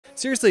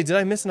Seriously, did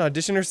I miss an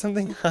audition or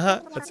something? Haha,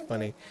 that's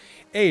funny.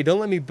 Hey, don't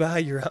let me buy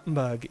your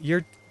humbug.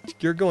 You're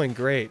going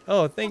great.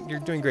 Oh, you're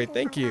doing great.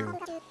 Thank you.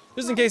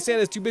 Just in case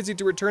Santa's too busy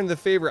to return the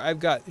favor I've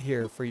got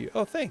here for you.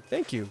 Oh,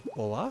 thank you,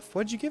 Olaf.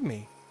 What'd you give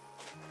me?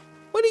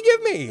 What'd you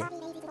give me?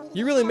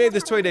 You really made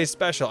this toy day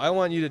special. I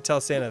want you to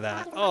tell Santa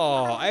that.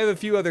 Oh, I have a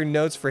few other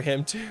notes for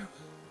him too.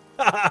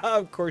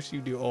 Of course you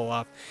do,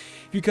 Olaf.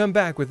 If you come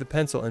back with a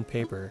pencil and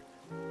paper.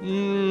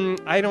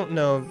 I don't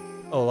know,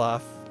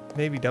 Olaf.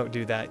 Maybe don't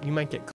do that. You might get